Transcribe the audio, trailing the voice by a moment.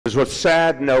It is with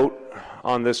sad note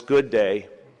on this good day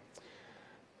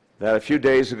that a few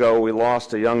days ago we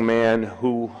lost a young man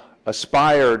who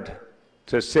aspired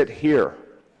to sit here.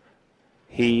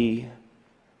 He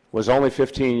was only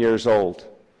 15 years old,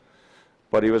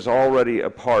 but he was already a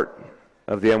part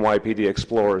of the NYPD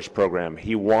Explorers program.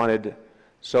 He wanted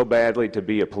so badly to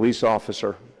be a police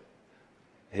officer.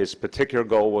 His particular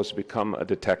goal was to become a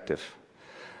detective.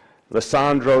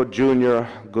 Junior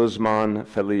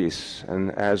Guzman-Feliz,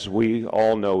 and as we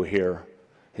all know here,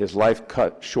 his life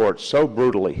cut short so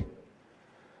brutally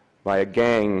by a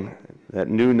gang that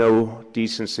knew no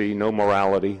decency, no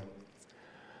morality.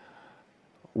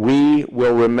 We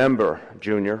will remember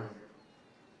Junior.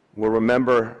 We'll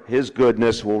remember his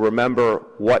goodness. We'll remember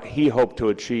what he hoped to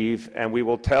achieve, and we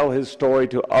will tell his story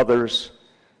to others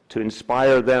to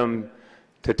inspire them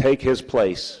to take his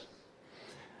place.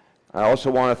 I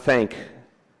also want to thank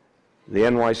the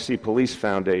NYC Police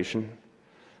Foundation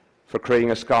for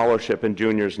creating a scholarship in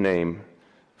Junior's name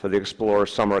for the Explorer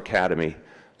Summer Academy,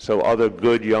 so other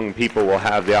good young people will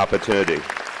have the opportunity.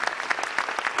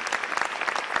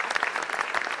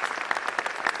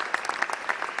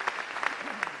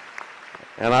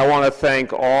 And I want to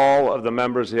thank all of the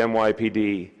members of the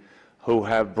NYPD who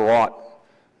have brought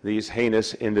these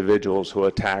heinous individuals who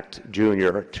attacked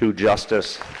Junior to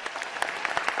justice.